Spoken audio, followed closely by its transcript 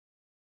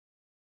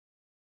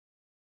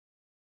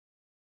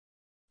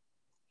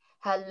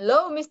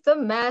Hello, Mr.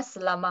 Mas.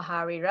 Selamat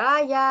Hari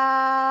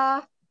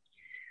Raya.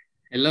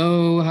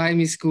 Hello, hi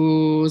Miss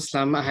Ku.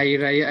 Selamat Hari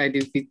Raya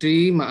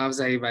Aidilfitri. Maaf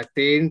Zahir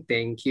Batin.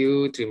 Thank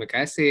you. Terima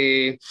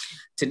kasih.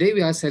 Today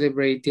we are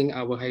celebrating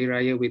our Hari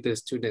Raya with the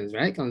students,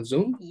 right? On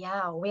Zoom.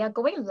 Yeah, we are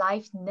going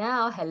live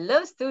now.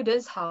 Hello,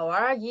 students. How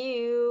are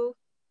you?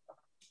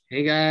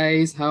 Hey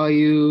guys, how are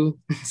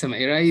you? Selamat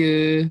Hari Raya.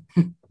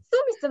 So,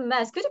 Mr.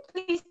 Mas, could you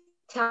please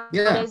tell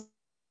Yeah. us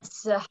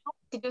how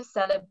did you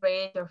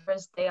celebrate your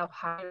first day of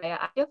Hari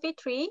Raya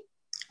Aidilfitri?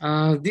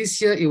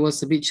 This year it was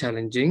a bit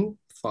challenging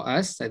for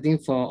us. I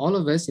think for all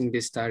of us in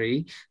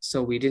Bistari, so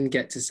we didn't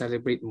get to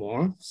celebrate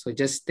more. So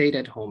just stayed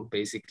at home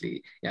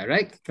basically. Yeah,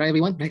 right? Right,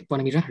 everyone? Right,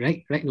 Puan Amira?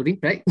 Right, Nudin?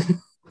 Right?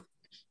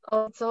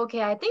 Oh, it's okay.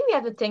 I think we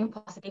have to think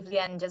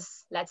positively and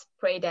just let's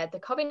pray that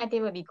the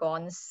COVID-19 will be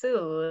gone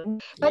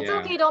soon. But it's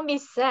Yeah. okay, don't be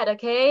sad,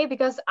 okay?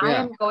 Because I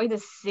Yeah. am going to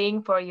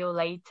sing for you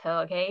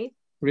later, okay?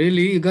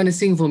 Really? You're gonna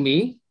sing for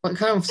me? What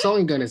kind of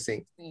song you gonna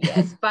sing?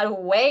 Yes, but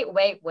wait.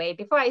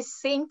 Before I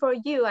sing for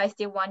you, I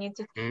still want you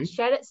to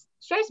share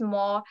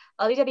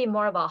a little bit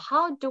more about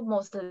how do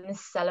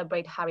Muslims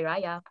celebrate Hari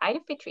Raya,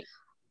 Aidilfitri.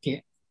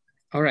 Okay.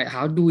 All right.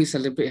 How do we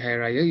celebrate Hari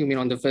Raya? You mean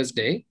on the first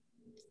day?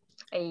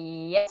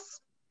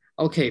 Yes.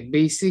 Okay,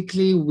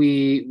 basically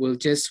we will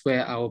just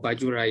wear our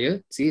baju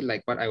raya, see,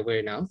 like what I wear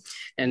now.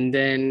 And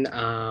then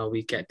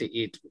we get to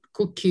eat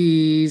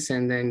cookies,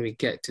 and then we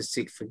get to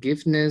seek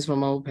forgiveness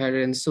from our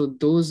parents. So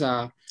those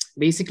are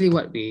basically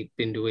what we've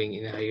been doing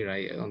in Hari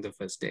Raya on the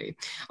first day.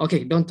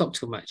 Okay, don't talk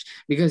too much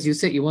because you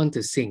said you want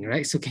to sing,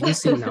 right? So can you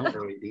sing now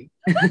already?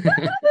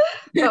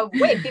 But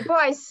wait,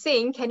 before I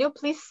sing, can you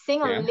please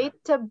sing a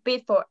little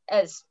bit for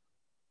us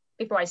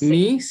before I sing?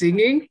 Me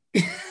singing?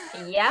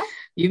 Yeah.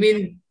 You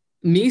mean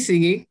me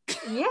singing?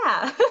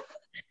 Yeah.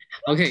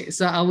 Okay,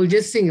 so I will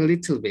just sing a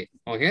little bit.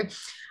 Okay.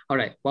 All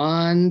right.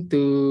 1,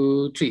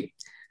 2, 3.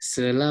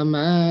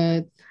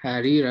 Selamat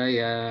Hari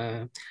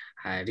Raya.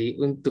 Hari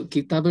untuk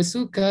kita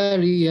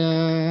bersukaria.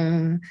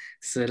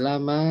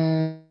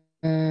 Selamat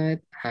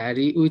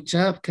hari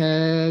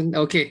ucapkan.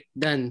 Okay,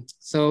 done.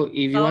 So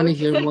if you want to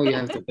hear more, you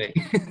have to pay.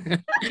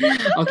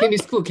 Okay,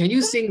 Miss Cook, can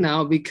you sing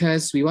now?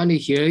 Because we want to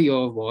hear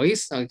your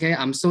voice. Okay,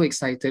 I'm so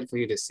excited for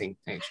you to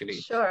sing, actually.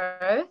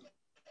 Sure.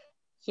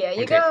 Here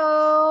you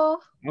go.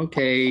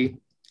 Okay.